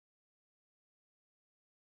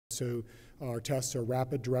So our tests are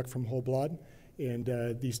rapid, direct from whole blood, and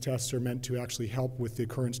these tests are meant to actually help with the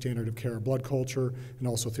current standard of care, blood culture, and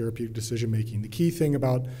also therapeutic decision making. The key thing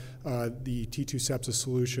about the T2 sepsis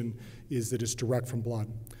solution is that it's direct from blood.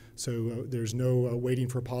 So there's no waiting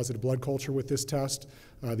for a positive blood culture with this test.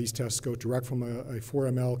 These tests go direct from a 4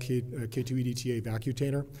 ml K2-EDTA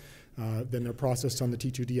vacutainer. Then they're processed on the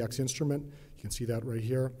T2Dx instrument. You can see that right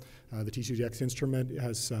here. The T2Dx instrument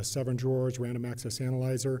has 7 drawers, random access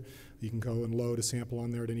analyzer. You can go and load a sample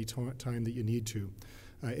on there at any time that you need to.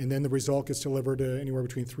 And then the result gets delivered anywhere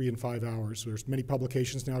between 3 and 5 hours. So there's many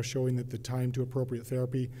publications now showing that the time to appropriate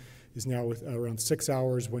therapy is now around 6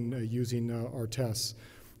 hours when using our tests.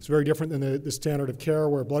 It's very different than the standard of care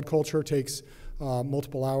where blood culture takes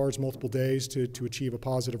multiple hours, multiple days to achieve a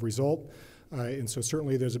positive result. And so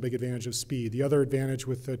certainly there's a big advantage of speed. The other advantage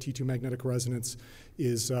with T2 magnetic resonance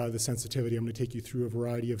is the sensitivity. I'm going to take you through a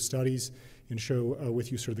variety of studies and show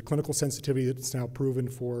with you sort of the clinical sensitivity that's now proven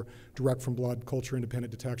for direct from blood culture independent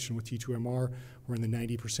detection with T2MR. We're in the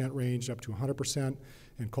 90% range up to 100%,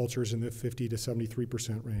 and cultures in the 50 to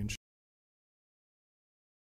 73% range.